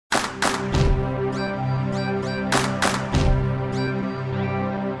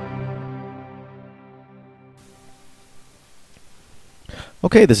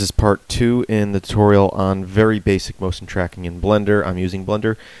Okay, this is part 2 in the tutorial on very basic motion tracking in Blender. I'm using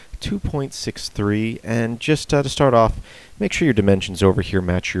Blender 2.63, and just to start off, make sure your dimensions over here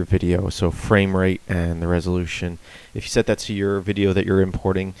match your video, so frame rate and the resolution. If you set that to your video that you're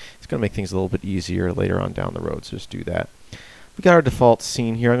importing, it's going to make things a little bit easier later on down the road, so just do that. We got our default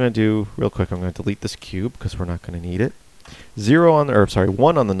scene here. I'm going to do, real quick, I'm going to delete this cube because we're not going to need it.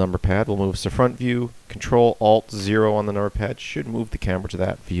 1 on the number pad will move us to front view. Control Alt 0 on the number pad should move the camera to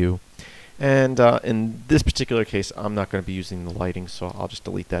that view. And in this particular case, I'm not going to be using the lighting, so I'll just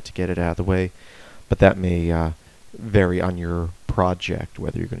delete that to get it out of the way. But that may vary on your project,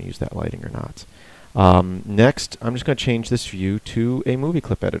 whether you're going to use that lighting or not. Next, I'm just going to change this view to a movie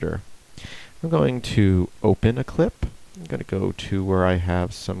clip editor. I'm going to open a clip. I'm going to go to where I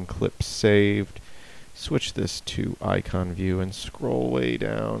have some clips saved. Switch this to icon view and scroll way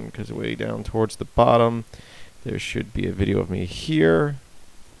down, because way down towards the bottom there should be a video of me here.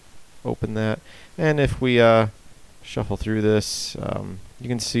 Open that, and if we shuffle through this, you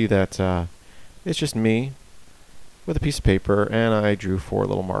can see that it's just me with a piece of paper, and I drew 4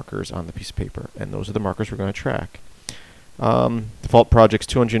 little markers on the piece of paper, and those are the markers we're going to track. Default project's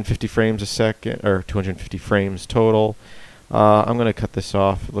 250 frames a second, or 250 frames total. I'm going to cut this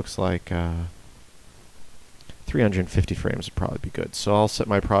off. It looks like 350 frames would probably be good. So I'll set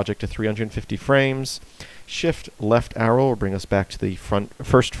my project to 350 frames. Shift left arrow will bring us back to the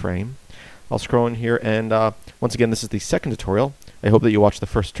first frame. I'll scroll in here, and once again, this is the second tutorial. I hope that you watch the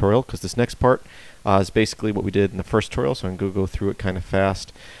first tutorial, because this next part is basically what we did in the first tutorial, so I'm going to go through it kind of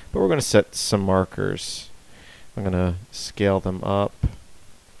fast. But we're going to set some markers. I'm going to scale them up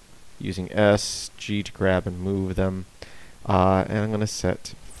using S, G to grab and move them, and I'm going to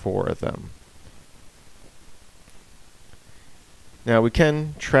set 4 of them. Now we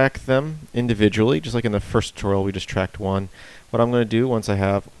can track them individually, just like in the first tutorial we just tracked 1. What I'm going to do once I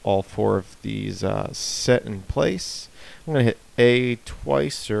have all 4 of these set in place, I'm going to hit A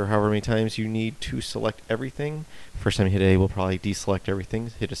twice, or however many times you need to select everything. First time you hit A, we'll probably deselect everything.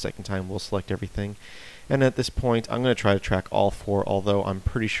 Hit a second time, we'll select everything. And at this point, I'm going to try to track all 4, although I'm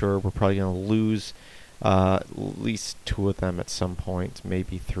pretty sure we're probably going to lose at least 2 of them at some point,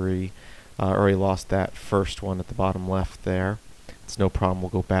 maybe 3. Already lost that first one at the bottom left there. It's no problem, we'll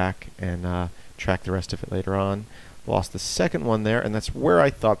go back and track the rest of it later on. Lost the second one there, and that's where I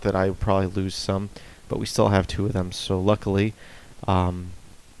thought that I would probably lose some, but we still have 2 of them, so luckily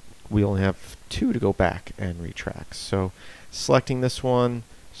we only have 2 to go back and retrack. So selecting this one,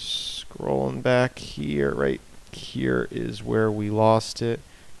 scrolling back here, right here is where we lost it.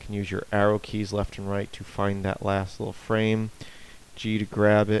 You can use your arrow keys left and right to find that last little frame. G to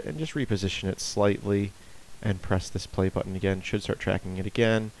grab it and just reposition it slightly, and press this play button again. Should start tracking it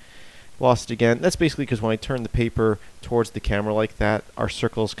again. Lost it again. That's basically because when I turn the paper towards the camera like that, our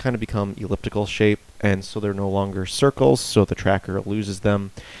circles kind of become elliptical shape, and so they're no longer circles, so the tracker loses them.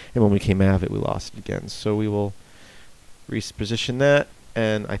 And when we came out of it, we lost it again. So we will reposition that,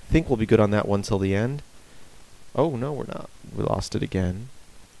 and I think we'll be good on that one till the end. Oh, no, we're not. We lost it again.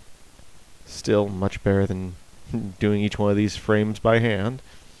 Still much better than doing each one of these frames by hand.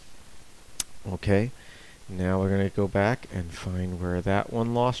 Okay. Now we're going to go back and find where that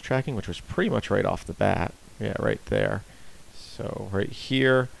one lost tracking, which was pretty much right off the bat. Yeah, right there. So right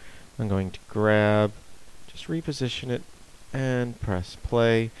here, I'm going to grab, just reposition it, and press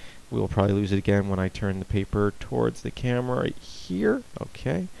play. We will probably lose it again when I turn the paper towards the camera right here.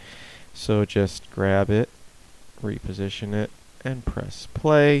 Okay. So just grab it, reposition it, and press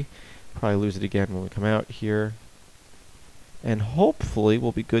play. Probably lose it again when we come out here. And hopefully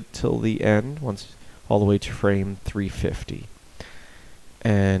we'll be good till the end, once all the way to frame 350.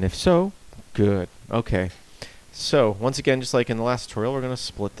 And if so, good. Okay. So once again, just like in the last tutorial, we're going to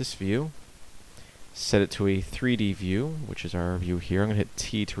split this view, set it to a 3D view, which is our view here. I'm going to hit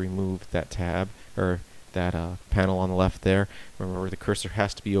T to remove that tab, or that panel on the left there. Remember, the cursor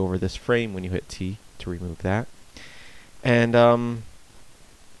has to be over this frame when you hit T to remove that. And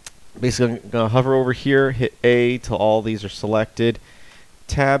basically, I'm going to hover over here, hit A till all these are selected.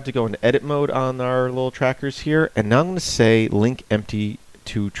 Tab to go into edit mode on our little trackers here, and now I'm going to say link empty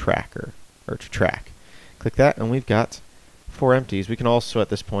to tracker, or to track. Click that, and we've got 4 empties. We can also at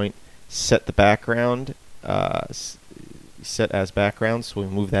this point set the background, set as background, so we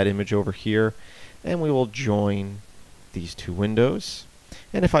move that image over here, and we will join these 2 windows.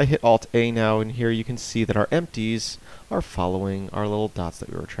 And if I hit Alt A now in here, you can see that our empties are following our little dots that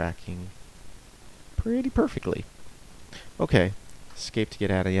we were tracking pretty perfectly. Okay. Escape to get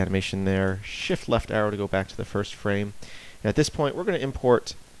out of the animation there. Shift left arrow to go back to the first frame. And at this point, we're going to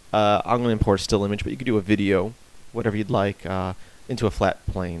import, I'm going to import a still image, but you could do a video, whatever you'd like. into a flat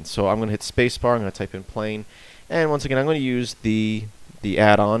plane. So I'm going to hit spacebar, I'm going to type in plane, and once again I'm going to use the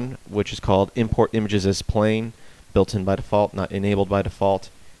add-on, which is called Import Images as Plane, built in by default, not enabled by default.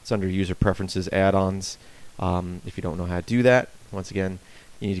 It's under User Preferences Add-ons. If you don't know how to do that, once again,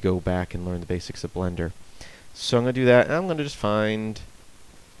 you need to go back and learn the basics of Blender. So I'm going to do that, and I'm going to just find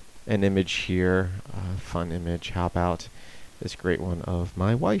an image here, fun image. How about this great one of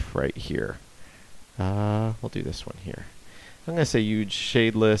my wife right here? We'll do this one here. I'm going to say use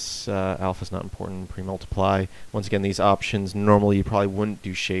shadeless, alpha's not important, pre-multiply. Once again, these options, normally you probably wouldn't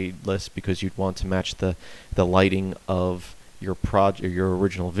do shadeless because you'd want to match the lighting of your your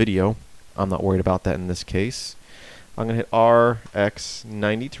original video. I'm not worried about that in this case. I'm going to hit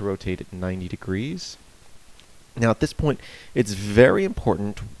RX90 to rotate it 90 degrees. Now at this point, it's very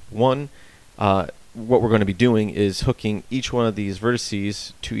important, one, what we're going to be doing is hooking each one of these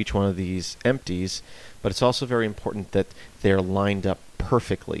vertices to each one of these empties, but it's also very important that they're lined up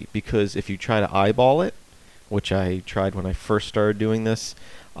perfectly, because if you try to eyeball it, which I tried when I first started doing this,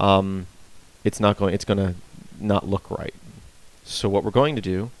 it's going to not look right. So what we're going to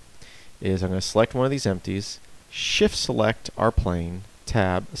do is I'm going to select one of these empties, shift select our plane,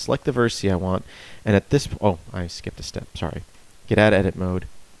 tab, select the vertice I want, and at this I skipped a step, sorry. Get out of edit mode,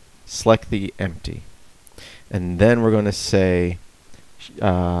 select the empty, and then we're going to say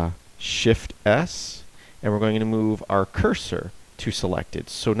shift S, and we're going to move our cursor to selected.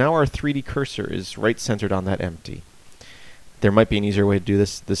 So now our 3D cursor is right centered on that empty. There might be an easier way to do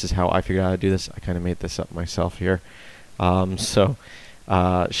this. This is how I figured out how to do this. I kind of made this up myself here. After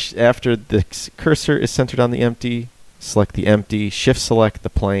the cursor is centered on the empty, select the empty, shift select the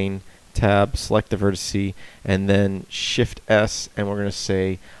plane, tab, select the vertice, and then shift S, and we're going to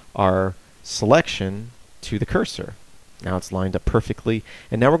say our selection to the cursor. Now it's lined up perfectly,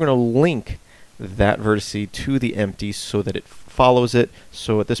 and now we're going to link that vertice to the empty so that it follows it.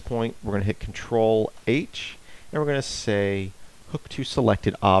 So at this point we're going to hit Control H, and we're going to say hook to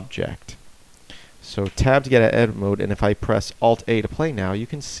selected object. So tab to get out of edit mode, and if I press Alt A to play now, you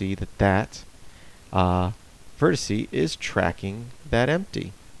can see that vertice is tracking that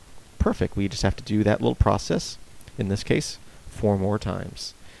empty. Perfect. We just have to do that little process, in this case, 4 more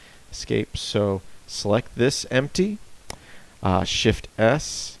times. Escape. So select this empty, shift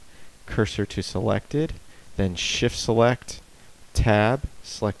S, cursor to selected, then shift select, tab,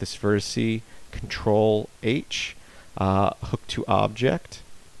 select this vertice, Control H, hook to object.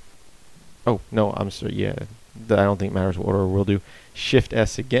 Oh, no, I'm sorry, yeah, I don't think it matters what order we'll do. Shift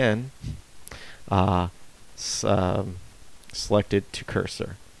S again, selected to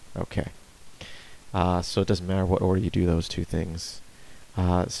cursor. Okay. So it doesn't matter what order you do those two things.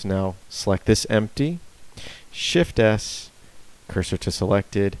 So now select this empty, shift S, cursor to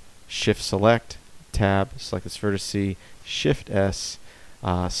selected, shift select, tab, select this vertice, shift S,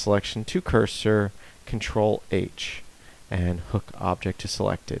 selection to cursor, Control H, and hook object to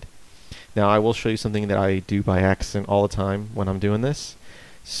selected. Now I will show you something that I do by accident all the time when I'm doing this.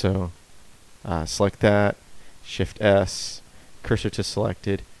 So select that, shift S, cursor to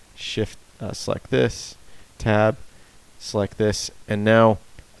selected, shift select this, tab, select this, and now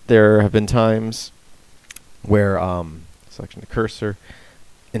there have been times where selection to cursor,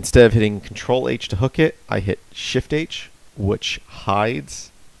 instead of hitting Control H to hook it, I hit Shift H, which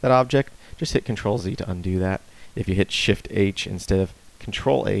hides that object. Just hit Control Z to undo that. If you hit Shift H instead of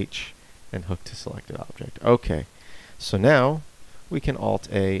Control H, and hook to selected object. Okay, so now we can Alt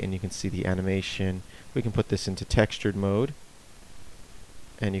A, and you can see the animation. We can put this into textured mode,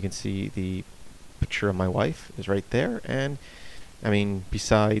 and you can see the picture of my wife is right there. And I mean,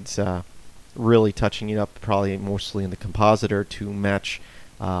 besides really touching it up, probably mostly in the compositor to match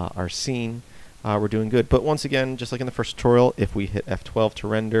our scene, we're doing good. But once again, just like in the first tutorial, if we hit F12 to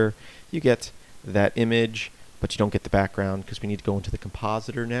render, you get that image, but you don't get the background because we need to go into the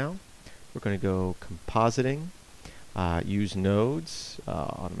compositor now. We're going to go compositing, use nodes,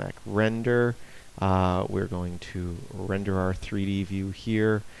 automatic render. We're going to render our 3D view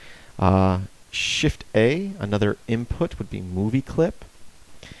here. Shift A, another input would be movie clip.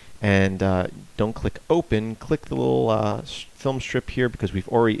 And don't click open, click the little film strip here because we've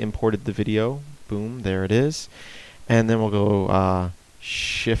already imported the video. Boom, there it is. And then we'll go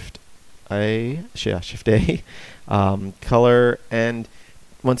Shift A, color, and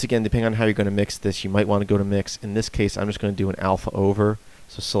once again, depending on how you're going to mix this, you might want to go to mix. In this case, I'm just going to do an alpha over,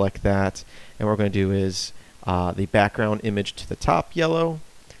 so select that. And what we're going to do is the background image to the top yellow,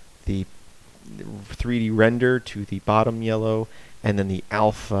 the 3D render to the bottom yellow, and then the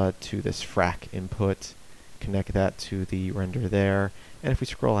alpha to this frac input. Connect that to the render there. And if we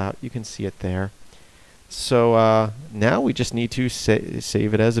scroll out, you can see it there. So now we just need to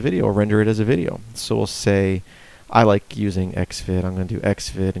save it as a video or render it as a video. So we'll say, I like using Xvid. I'm going to do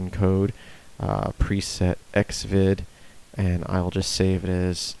Xvid encode, preset Xvid, and I'll just save it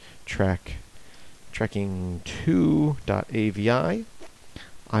as tracking2.avi.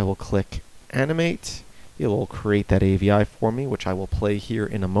 I will click animate. It will create that AVI for me, which I will play here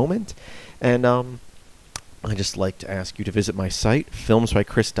in a moment. And I just like to ask you to visit my site,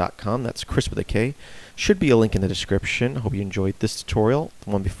 filmsbykris.com. That's Chris with a K. Should be a link in the description. Hope you enjoyed this tutorial,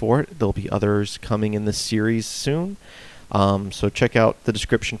 the one before it. There'll be others coming in this series soon. So check out the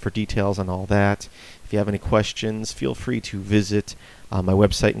description for details on all that. If you have any questions, feel free to visit my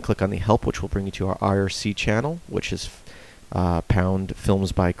website and click on the help, which will bring you to our IRC channel, which is pound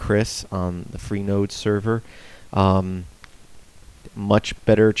Films by Chris on the Freenode server. Much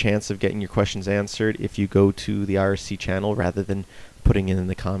better chance of getting your questions answered if you go to the IRC channel rather than putting it in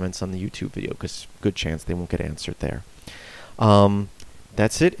the comments on the YouTube video, because good chance they won't get answered there.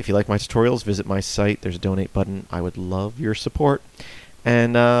 That's it. If you like my tutorials, visit my site. There's a donate button. I would love your support.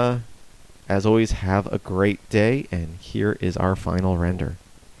 And as always, have a great day. And here is our final render.